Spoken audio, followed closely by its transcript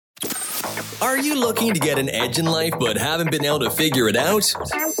Are you looking to get an edge in life but haven't been able to figure it out?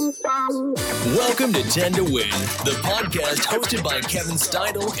 Welcome to 10 to Win, the podcast hosted by Kevin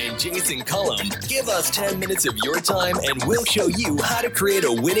Steidel and Jason Cullum. Give us 10 minutes of your time and we'll show you how to create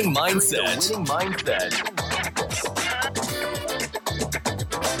a winning mindset.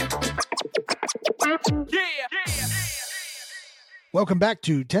 Welcome back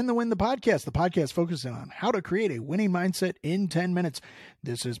to 10 to Win, the podcast focusing on how to create a winning mindset in 10 minutes.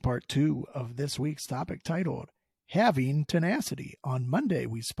 This is part 2 of this week's topic titled Having Tenacity. On Monday,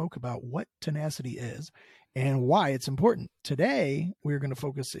 we spoke about what tenacity is and why it's important. Today, we're going to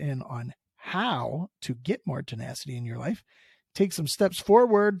focus in on how to get more tenacity in your life, take some steps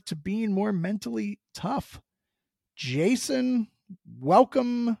forward to being more mentally tough. Jason,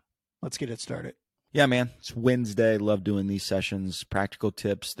 welcome. Let's get it started. Yeah, man, it's Wednesday. Love doing these sessions, practical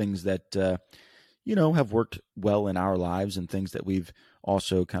tips, things that, have worked well in our lives and things that we've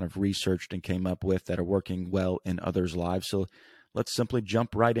also kind of researched and came up with that are working well in others' lives. So let's simply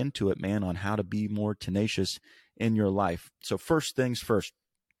jump right into it, man, on how to be more tenacious in your life. So first things first,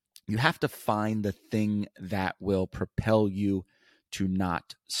 you have to find the thing that will propel you to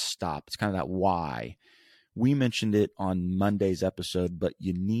not stop. It's kind of that why. We mentioned it on Monday's episode, but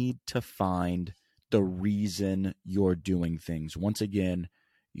you need to find the reason you're doing things. Once again,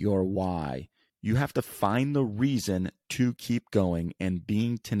 your why. You have to find the reason to keep going, and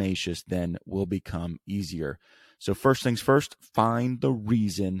being tenacious then will become easier. So first things first, find the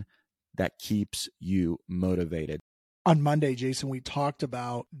reason that keeps you motivated. On Monday, Jason, we talked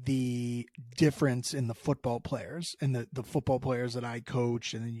about the difference in the football players and the football players that I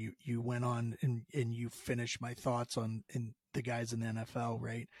coached, and then you went on and you finished my thoughts on the guys in the NFL,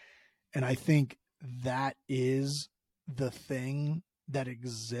 right? And I think that is the thing that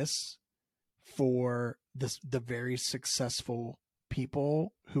exists for the very successful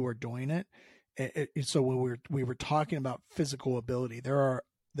people who are doing it. So when we were talking about physical ability, there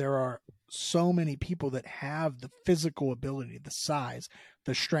are so many people that have the physical ability, the size,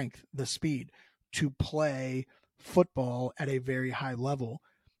 the strength, the speed to play football at a very high level.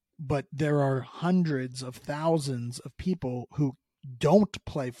 But there are hundreds of thousands of people who don't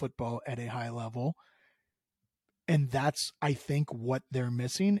play football at a high level. And that's, I think, what they're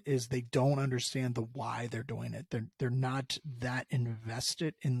missing is they don't understand the why they're doing it. They're not that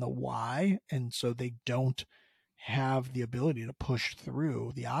invested in the why. And so they don't have the ability to push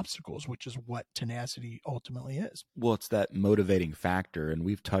through the obstacles, which is what tenacity ultimately is. Well, it's that motivating factor. And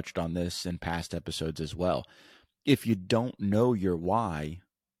we've touched on this in past episodes as well. If you don't know your why,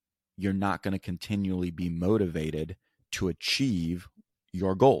 you're not going to continually be motivated to achieve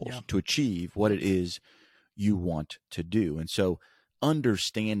your goals, to achieve what it is you want to do. And so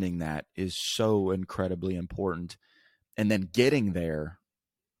understanding that is so incredibly important. And then getting there,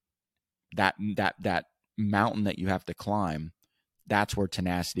 that mountain that you have to climb, that's where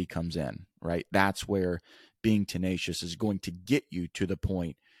tenacity comes in, right? That's where being tenacious is going to get you to the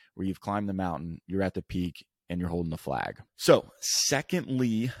point where you've climbed the mountain, you're at the peak, and you're holding the flag. So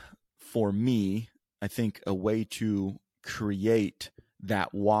secondly, for me, I think a way to create that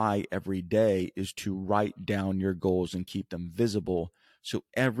why every day is to write down your goals and keep them visible. So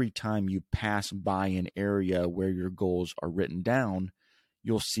every time you pass by an area where your goals are written down,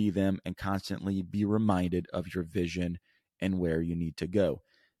 you'll see them and constantly be reminded of your vision and where you need to go.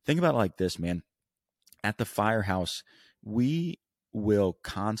 Think about it like this, man. At the Firehouse, we will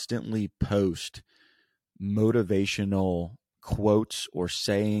constantly post motivational quotes or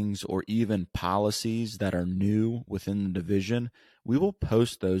sayings or even policies that are new within the division. We will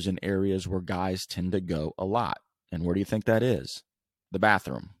post those in areas where guys tend to go a lot. And where do you think that is? The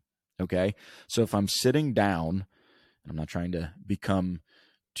bathroom. Okay. So if I'm sitting down, I'm not trying to become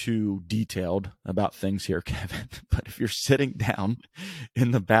too detailed about things here, Kevin, but if you're sitting down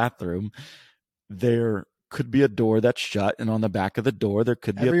in the bathroom, there could be a door that's shut, and on the back of the door, there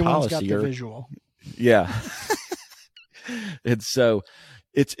could be a policy. Everyone's got the visual. Yeah. And so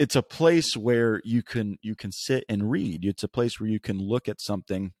it's a place where you can sit and read. It's a place where you can look at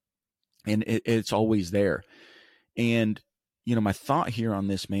something, and it's always there. And, my thought here on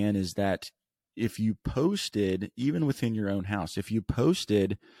this, man, is that if you posted, even within your own house, if you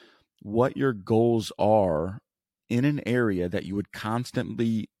posted what your goals are in an area that you would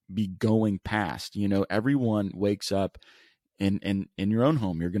constantly be going past, everyone wakes up in your own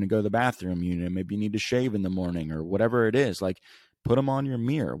home. You're going to go to the bathroom, maybe you need to shave in the morning or whatever it is. Like, put them on your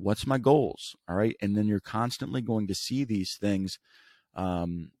mirror. What's my goals? All right. And then you're constantly going to see these things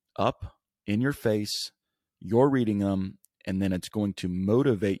up in your face. You're reading them, and then it's going to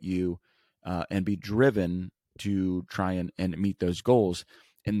motivate you and be driven to try and meet those goals.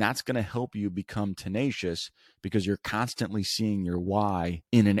 And that's going to help you become tenacious because you're constantly seeing your why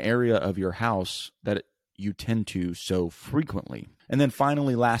in an area of your house that you tend to so frequently. And then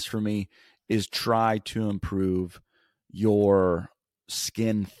finally, last for me is try to improve your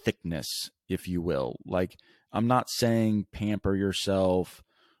skin thickness, if you will. Like, I'm not saying pamper yourself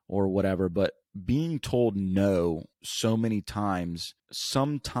or whatever, but being told no so many times,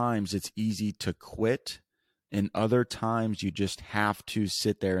 sometimes it's easy to quit, and other times you just have to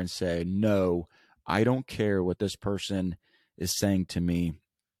sit there and say, no, I don't care what this person is saying to me.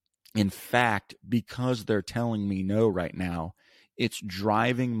 In fact, because they're telling me no right now, it's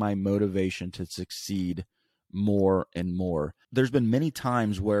driving my motivation to succeed more and more. There's been many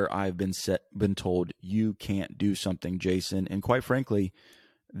times where I've been told, you can't do something, Jason. And quite frankly,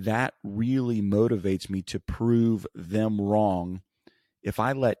 that really motivates me to prove them wrong. If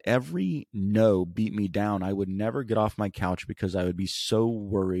I let every no beat me down, I would never get off my couch because I would be so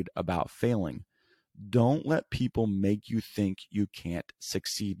worried about failing. Don't let people make you think you can't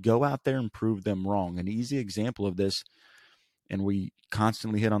succeed. Go out there and prove them wrong. An easy example of this, and we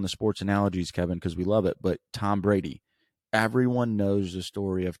constantly hit on the sports analogies, Kevin, because we love it, but Tom Brady. Everyone knows the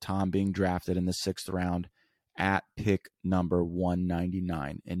story of Tom being drafted in the 6th round at pick number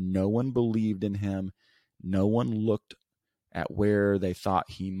 199, and no one believed in him. No one looked at where they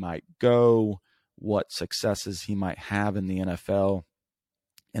thought he might go, what successes he might have in the NFL,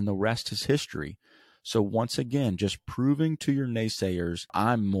 and the rest is history. So once again, just proving to your naysayers,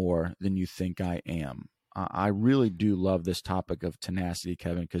 I'm more than you think I am. I really do love this topic of tenacity,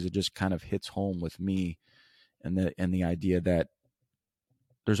 Kevin, because it just kind of hits home with me, and the idea that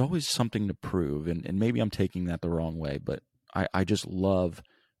there's always something to prove. And maybe I'm taking that the wrong way, but I just love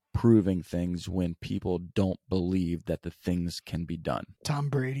proving things when people don't believe that the things can be done. Tom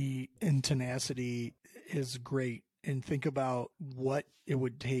Brady in tenacity is great. And think about what it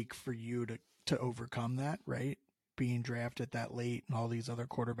would take for you to overcome that, right? Being drafted that late and all these other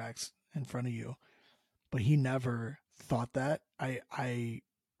quarterbacks in front of you. But he never thought that. I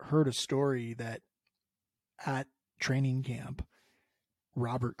heard a story that at training camp,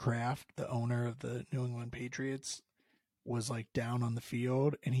 Robert Kraft, the owner of the New England Patriots, was like down on the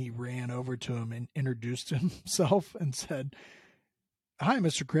field, and he ran over to him and introduced himself and said, "Hi,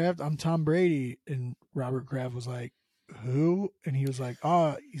 Mr. Kraft, I'm Tom Brady." And Robert Kraft was like, "Who?" And he was like,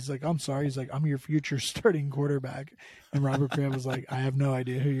 "Oh," he's like, "I'm sorry." He's like, "I'm your future starting quarterback." And Robert Kraft was like, "I have no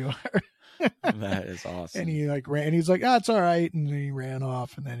idea who you are." That is awesome. And he like ran, and he's like, "Ah, it's all right." And then he ran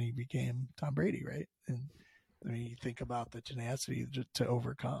off, and then he became Tom Brady, right? And I mean, you think about the tenacity to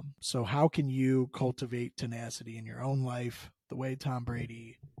overcome. So how can you cultivate tenacity in your own life the way Tom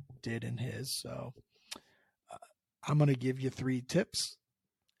Brady did in his? So I'm going to give you 3 tips.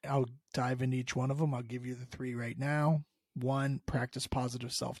 I'll dive into each one of them. I'll give you the 3 right now. 1, practice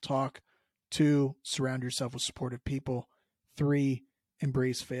positive self-talk. 2, surround yourself with supportive people. 3,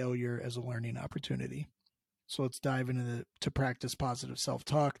 embrace failure as a learning opportunity. So let's dive into to practice positive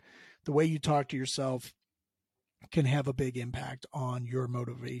self-talk. The way you talk to yourself can have a big impact on your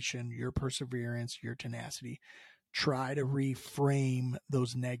motivation, your perseverance, your tenacity. Try to reframe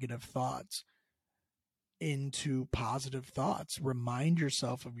those negative thoughts into positive thoughts. Remind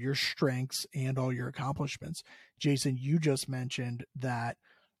yourself of your strengths and all your accomplishments. Jason, you just mentioned that,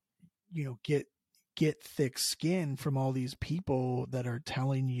 get thick skin from all these people that are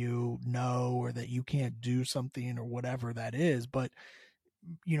telling you no, or that you can't do something, or whatever that is. But,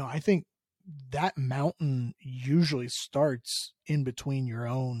 I think that mountain usually starts in between your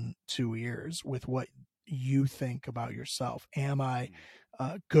own 2 ears with what you think about yourself. Am I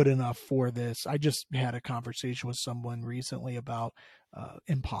good enough for this? I just had a conversation with someone recently about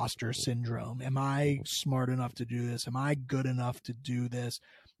imposter syndrome. Am I smart enough to do this? Am I good enough to do this?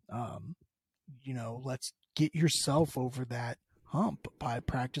 Let's get yourself over that hump by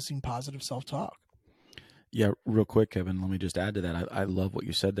practicing positive self-talk. Yeah, real quick, Kevin, let me just add to that. I love what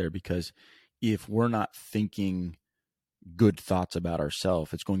you said there, because if we're not thinking good thoughts about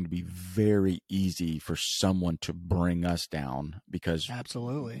ourselves, it's going to be very easy for someone to bring us down, because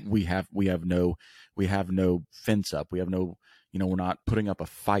absolutely we have no fence up. We have no, we're not putting up a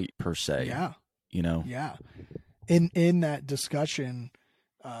fight per se. Yeah. Yeah. In that discussion,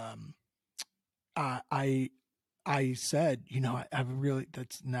 I said, I've really,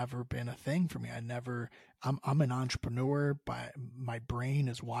 that's never been a thing for me. I'm an entrepreneur, but my brain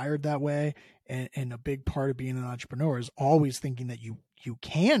is wired that way. And a big part of being an entrepreneur is always thinking that you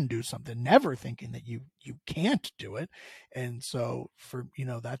can do something, never thinking that you can't do it. And so for,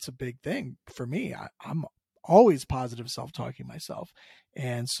 that's a big thing for me. I'm always positive self-talking myself.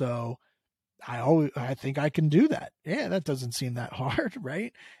 And so I think I can do that. Yeah, that doesn't seem that hard,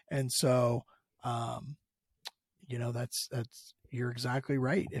 right? And so, that's you're exactly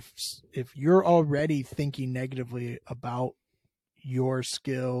right. If you're already thinking negatively about your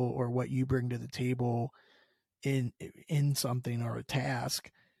skill or what you bring to the table in something or a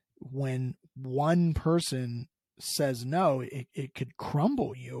task, when one person says no, it could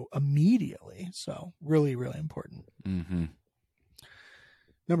crumble you immediately. So really, really important. Mm-hmm.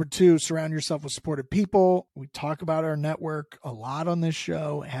 Number 2, surround yourself with supportive people. We talk about our network a lot on this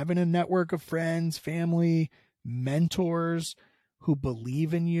show. Having a network of friends, family, mentors who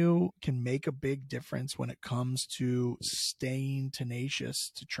believe in you can make a big difference when it comes to staying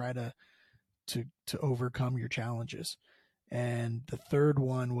tenacious to try to overcome your challenges. And the third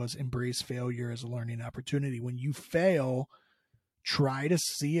one was embrace failure as a learning opportunity. When you fail, try to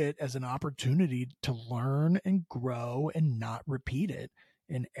see it as an opportunity to learn and grow and not repeat it.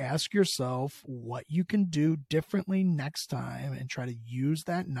 And ask yourself what you can do differently next time and try to use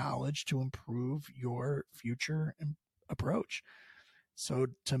that knowledge to improve your future approach. So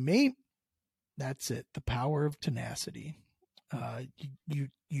to me, that's it. The power of tenacity.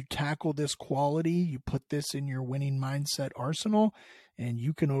 You tackle this quality, you put this in your winning mindset arsenal, and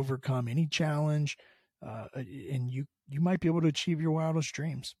you can overcome any challenge, and you might be able to achieve your wildest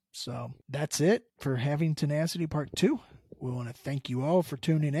dreams. So that's it for Having Tenacity Part 2. We want to thank you all for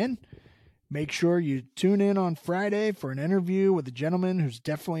tuning in. Make sure you tune in on Friday for an interview with a gentleman who's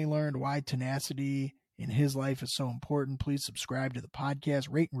definitely learned why tenacity in his life is so important. Please subscribe to the podcast,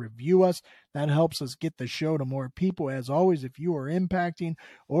 rate and review us. That helps us get the show to more people. As always, if you are impacting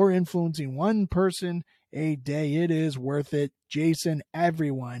or influencing one person a day, it is worth it. Jason,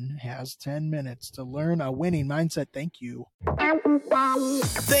 everyone has 10 minutes to learn a winning mindset. Thank you.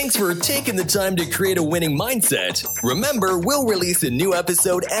 Thanks for taking the time to create a winning mindset. Remember, we'll release a new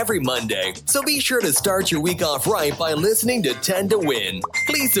episode every Monday, so be sure to start your week off right by listening to 10 to Win.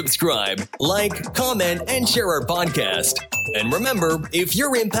 Please subscribe, like, comment, and share our podcast. And remember, if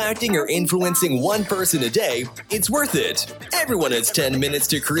you're impacting or influencing one person a day, it's worth it. Everyone has 10 minutes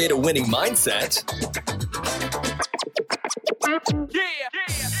to create a winning mindset.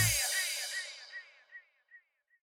 Yeah.